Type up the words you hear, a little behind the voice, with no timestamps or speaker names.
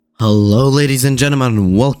Hello, ladies and gentlemen,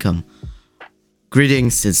 and welcome.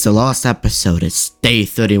 Greetings, it's the last episode, it's day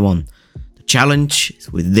 31. The challenge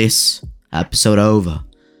is with this episode over.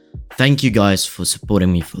 Thank you guys for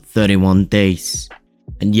supporting me for 31 days.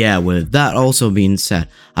 And yeah, with that also being said,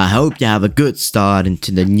 I hope you have a good start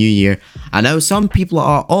into the new year. I know some people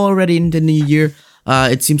are already in the new year.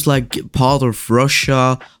 It seems like part of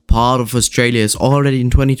Russia, part of Australia is already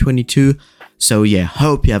in 2022. So yeah,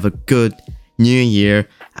 hope you have a good new year.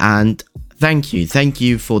 And thank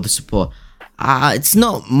you for the support. It's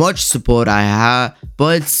not much support I have,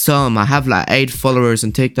 but it's some. I have like 8 followers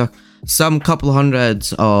on TikTok, some couple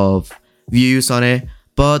hundreds of views on it.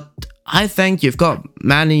 But I thank you. I've got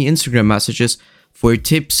many Instagram messages for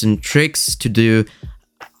tips and tricks to do.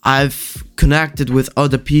 I've connected with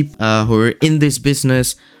other people who are in this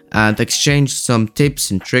business and exchanged some tips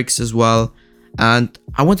and tricks as well. And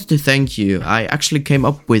I wanted to thank you. I actually came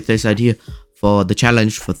up with this idea for the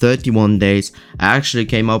challenge for 31 days. I actually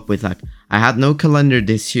came up with I had no calendar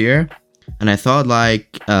this year, and I thought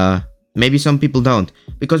maybe some people don't,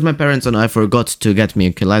 because my parents and I forgot to get me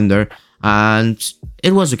a calendar, and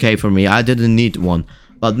it was okay for me. I didn't need one,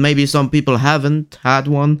 but maybe some people haven't had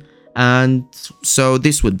one, and so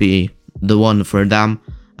this would be the one for them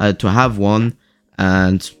to have one.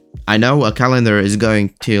 And I know a calendar is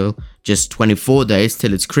going till just 24 days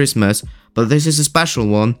till it's Christmas, but this is a special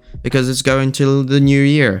one because it's going till the new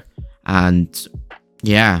year. And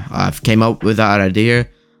yeah, I've came up with that idea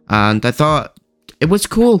and I thought it was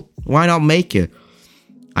cool. Why not make it?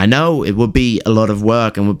 I know it would be a lot of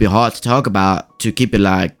work and would be hard to talk about, to keep it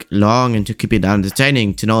long and to keep it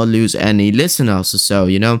entertaining, to not lose any listeners or so,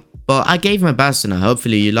 you know. But I gave my best and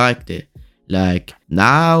hopefully you liked it.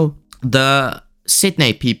 Now the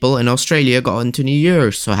Sydney people in Australia got into New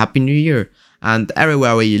Year, so Happy New Year. And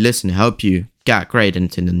everywhere where you listen, I hope you get great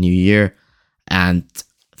into the new year. And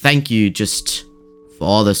thank you just for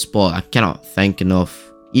all the support. I cannot thank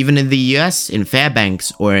enough. Even in the US, in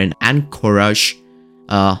Fairbanks or in Anchorage,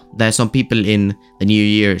 there's some people in the new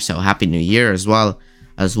year. So Happy New Year as well,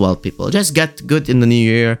 people. Just get good in the new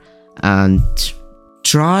year and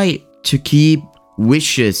try to keep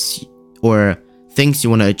wishes or things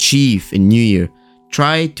you want to achieve in new year.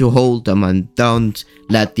 Try to hold them and don't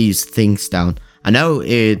let these things down. I know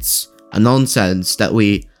it's a nonsense that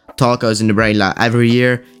we talk us in the brain every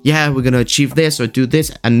year. Yeah, we're gonna achieve this or do this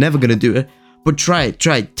and never gonna do it. But try.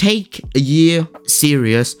 Take a year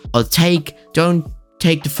serious, or don't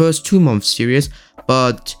take the first 2 months serious,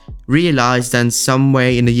 but realize then some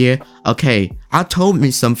way in the year, okay, I told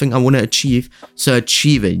me something I want to achieve, so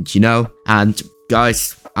achieve it, you know? And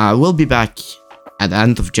guys, I will be back at the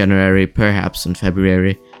end of January, perhaps in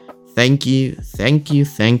February. Thank you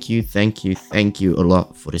a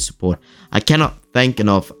lot for the support. I cannot thank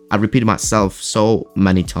enough. I repeat myself so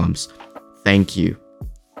many times. Thank you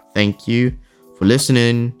for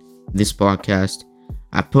listening to this podcast.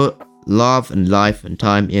 I put love and life and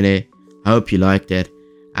time in it. I hope you liked it,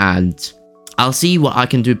 and I'll see what I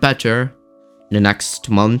can do better in the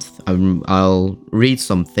next month. I'll read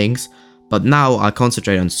some things, but now I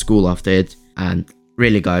concentrate on school after it. And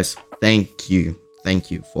really, guys, thank you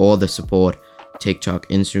for all the support. TikTok,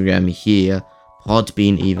 Instagram, here,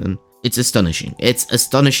 Podbean even. It's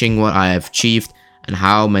astonishing what I have achieved and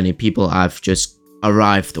how many people I've just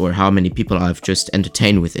arrived, or how many people I've just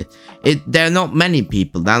entertained with it. There are not many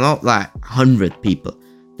people. They're not 100 people.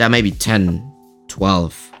 There are maybe 10,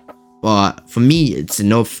 12. But for me, it's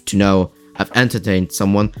enough to know I've entertained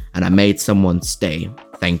someone and I made someone stay.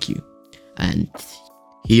 Thank you. And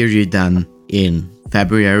hear you then in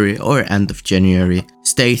February or end of January.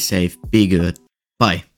 Stay safe, be good. Bye.